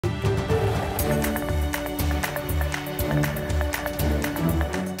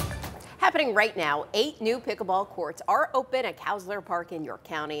happening right now. 8 new pickleball courts are open at Cousler Park in York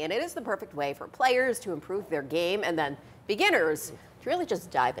County, and it is the perfect way for players to improve their game and then beginners to really just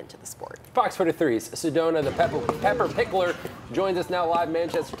dive into the sport. Fox 43's Sedona, the Pepper Pickler, joins us now live in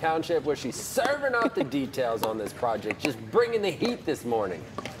Manchester Township, where she's serving out the details on this project, just bringing the heat this morning.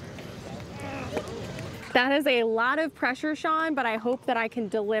 That is a lot of pressure, Sean, but I hope that I can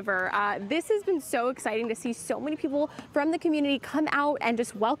deliver. This has been so exciting to see so many people from the community come out and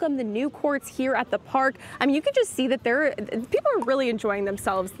just welcome the new courts here at the park. I mean, you can just see that people are really enjoying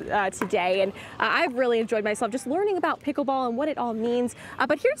themselves today, and I've really enjoyed myself just learning about pickleball and what it all means.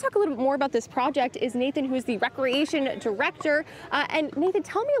 But here to talk a little bit more about this project is Nathan, who is the recreation director. And Nathan,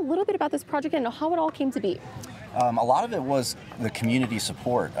 tell me a little bit about this project and how it all came to be. A lot of it was the community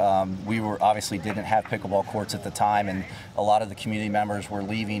support. We obviously didn't have pickleball courts at the time, and a lot of the community members were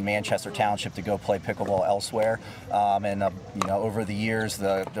leaving Manchester Township to go play pickleball elsewhere. You know, over the years,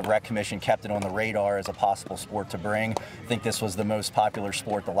 the Rec Commission kept it on the radar as a possible sport to bring. I think this was the most popular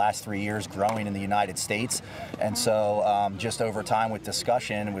sport the last 3 years, growing in the United States. And so, just over time with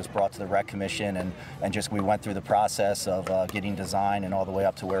discussion, it was brought to the Rec Commission, and just we went through the process of getting design and all the way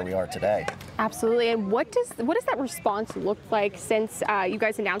up to where we are today. Absolutely. And what does that response look like since you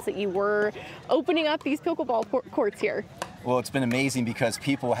guys announced that you were opening up these pickleball courts here? Well, it's been amazing because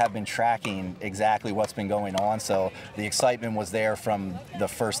people have been tracking exactly what's been going on. So the excitement was there from the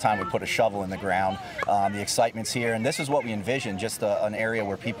first time we put a shovel in the ground. The excitement's here, and this is what we envisioned, just an area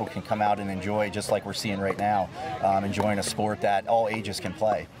where people can come out and enjoy, just like we're seeing right now, enjoying a sport that all ages can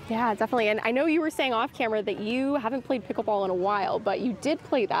play. Yeah, definitely. And I know you were saying off camera that you haven't played pickleball in a while, but you did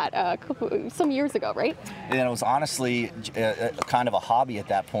play that some years ago, right? And it was honestly kind of a hobby at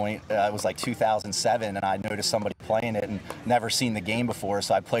that point. It was like 2007, and I noticed somebody playing it and never seen the game before,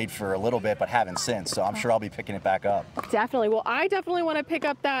 so I played for a little bit but haven't since, so I'm sure I'll be picking it back up. Definitely. Well, I definitely want to pick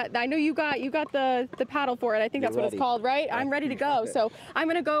up that. I know you got the paddle for it. I think that's what it's called, right? I'm ready to go. So I'm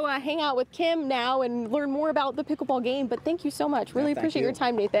going to go hang out with Kim now and learn more about the pickleball game, but thank you so much. Really appreciate your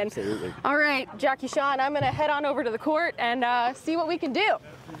time, Nathan. Absolutely. All right, Jackie, Sean, I'm going to head on over to the court and see what we can do.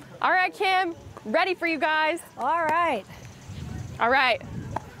 All right, Kim, ready for you guys. All right. All right.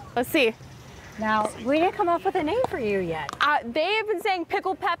 Let's see. Now, we didn't come up with a name for you yet. They have been saying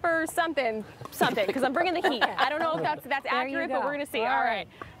pickle pepper something, because I'm bringing the heat. I don't know if that's accurate, but we're going to see. All right.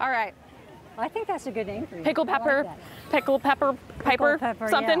 All right. Well, I think that's a good name for you. Pickle pepper, piper,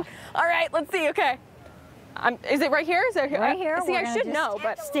 something. Yeah. All right, let's see. Okay. Is it right here? Is it right here? See, I should know,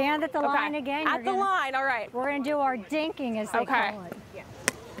 but stand at the line again. At the line. All right. We're going to do our dinking, as they call it. Yeah.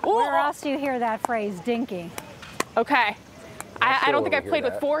 Ooh. Where else do you hear that phrase, dinking? Okay. I don't think I've played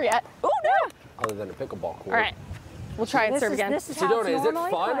with 4 yet. Oh no! Other than a pickleball court. All right. We'll try and serve again. Sedona, is it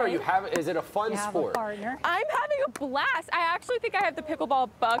fun, or is it a fun sport? I'm having a blast. I actually think I have the pickleball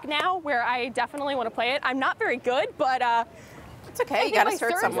bug now, where I definitely want to play it. I'm not very good, but it's okay. You got to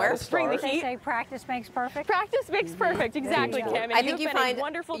start somewhere. Bring the heat. They say practice makes perfect. Practice makes perfect. Exactly, Kim. And I think you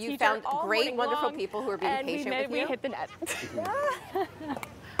found great, wonderful people who are being patient with you. We hit the net.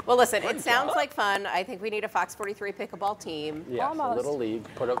 Well, listen, it sounds like fun. I think we need a Fox 43 pickleball team. Yes, almost. A little league.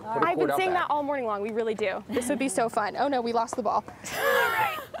 Put a I've been saying back. that all morning long. We really do. This would be so fun. Oh no, we lost the ball. All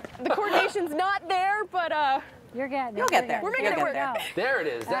right. The coordination's not there, but you're getting it. You'll get there. We're making it work. There it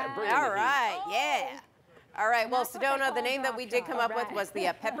is. That all right. Yeah. All right. Well, Sedona, the name that we did come up with was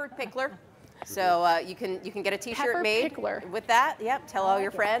the Pepper Pickler. So you can get a T-shirt made with that. Yep. Tell all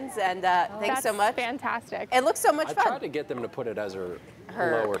your friends, and thanks so much. Fantastic. It looks so much fun. I tried to get them to put it as her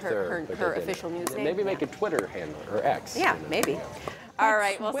lower third. Her official news name. Maybe make a Twitter handle or X. Yeah, maybe. All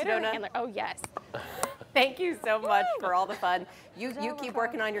right. Well, Sedona. Oh yes. Thank you so much for all the fun. You keep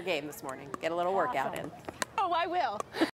working on your game this morning. Get a little workout in. Oh, I will.